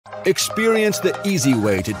Experience the easy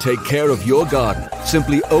way to take care of your garden.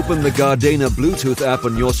 Simply open the Gardena Bluetooth app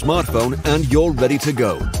on your smartphone and you're ready to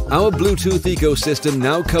go. Our Bluetooth ecosystem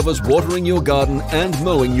now covers watering your garden and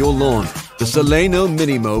mowing your lawn. The Soleno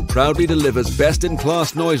Minimo proudly delivers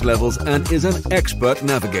best-in-class noise levels and is an expert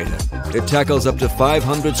navigator. It tackles up to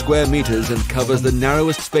 500 square meters and covers the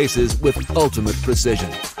narrowest spaces with ultimate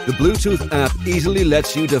precision. The Bluetooth app easily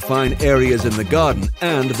lets you define areas in the garden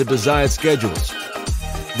and the desired schedules.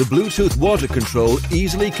 The Bluetooth water control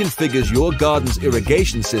easily configures your garden's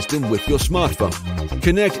irrigation system with your smartphone.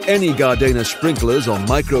 Connect any Gardena sprinklers or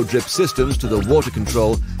micro-drip systems to the water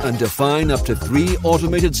control and define up to 3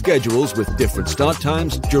 automated schedules with different start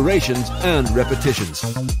times, durations, and repetitions.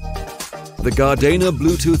 The Gardena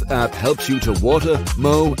Bluetooth app helps you to water,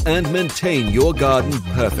 mow, and maintain your garden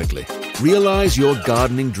perfectly. Realize your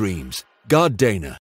gardening dreams. Gardena.